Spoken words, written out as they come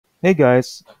Hey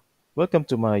guys, welcome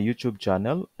to my YouTube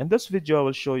channel. In this video, I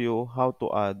will show you how to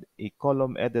add a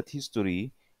column edit history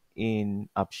in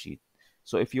AppSheet.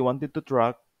 So if you wanted to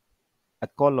track a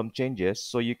column changes,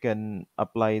 so you can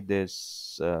apply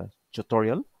this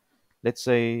tutorial. Let's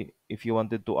say if you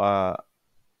wanted to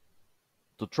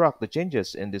track the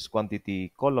changes in this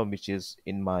quantity column, which is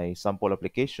in my sample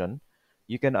application,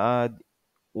 you can add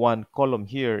one column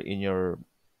here in your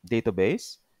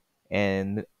database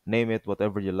and name it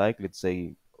whatever you like. Let's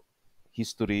say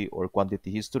history or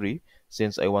quantity history,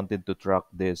 since I wanted to track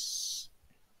this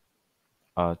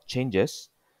changes.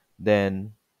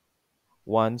 Then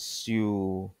once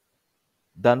you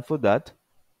done for that,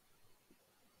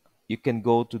 you can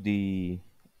go to the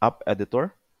app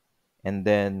editor, and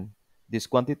then this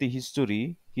quantity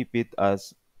history, keep it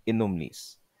as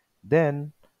anomalies.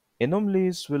 Then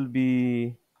anomalies will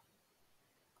be,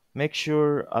 make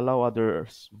sure allow other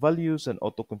values and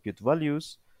auto compute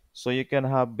values. So you can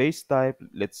have base type.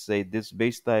 Let's say this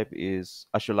base type is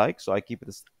as you like. So I keep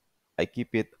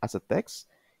it as a text.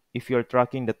 If you're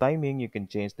tracking the timing, you can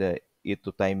change the it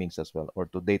to timings as well, or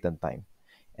to date and time.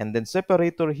 And then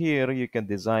separator here, you can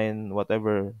design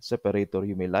whatever separator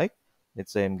you may like.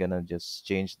 Let's say I'm gonna just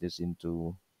change this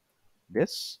into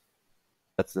this.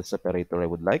 That's the separator I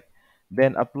would like.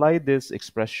 Then apply this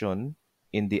expression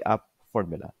in the app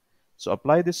formula. So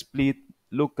apply the split,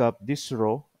 lookup this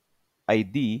row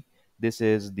ID. This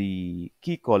is the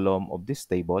key column of this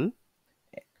table.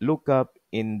 Lookup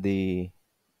in the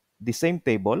same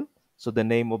table. So the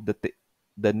name of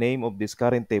the name of this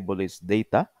current table is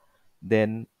data.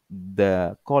 Then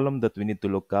the column that we need to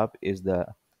look up is the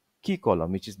key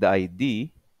column, which is the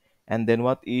ID. And then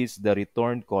what is the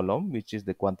return column, which is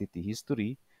the quantity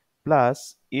history.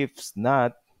 Plus, if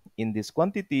not in this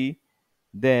quantity,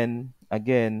 then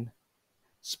again,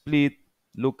 split,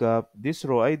 lookup, this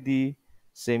row ID,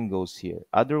 same goes here.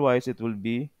 Otherwise, it will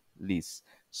be list.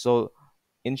 So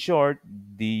in short,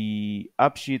 the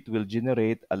AppSheet will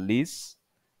generate a list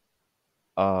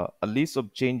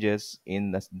of changes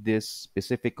in this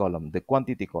specific column, the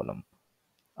quantity column.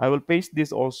 I will paste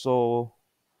this also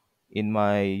in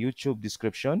my YouTube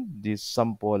description, this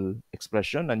sample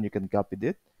expression, and you can copy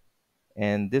it.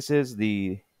 And this is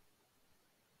the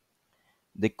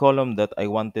column that I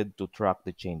wanted to track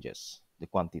the changes, the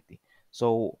quantity.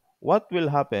 So what will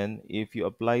happen if you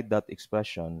apply that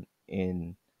expression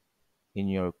in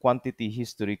your quantity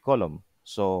history column?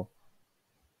 So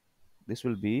this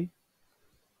will be,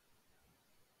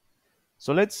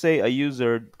 so let's say a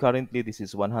user, currently this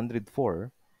is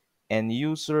 104, and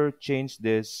user changed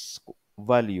this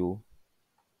value.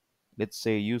 Let's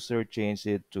say user changed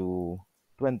it to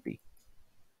 20.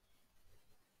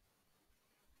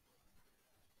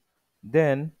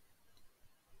 Then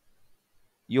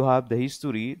you have the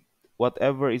history,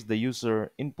 whatever is the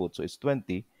user input, so it's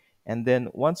 20. And then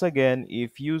once again,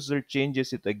 if user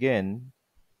changes it again,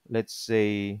 let's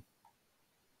say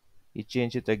he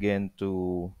changed it again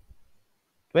to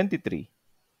 23.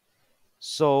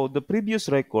 So the previous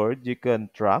record you can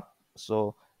track.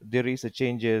 So there is a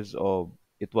changes of,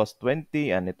 it was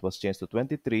 20 and it was changed to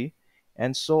 23,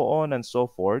 and so on and so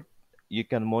forth. You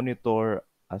can monitor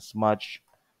as much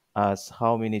as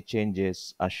how many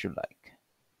changes as you like.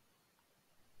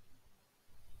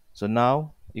 So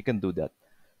now you can do that.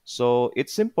 So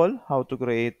it's simple how to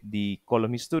create the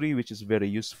column history, which is very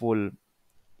useful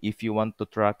if you want to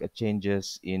track a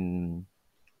changes in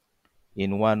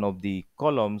one of the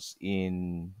columns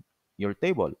in your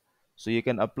table. So you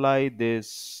can apply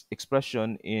this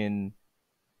expression in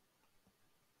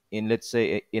let's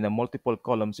say in a multiple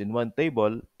columns in one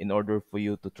table in order for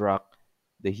you to track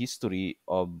the history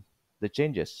of the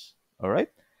changes. All right.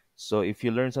 So if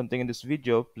you learned something in this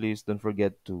video, please don't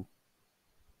forget to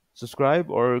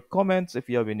subscribe or comments if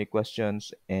you have any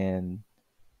questions. And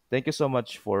thank you so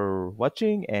much for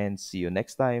watching, and see you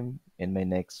next time in my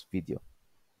next video.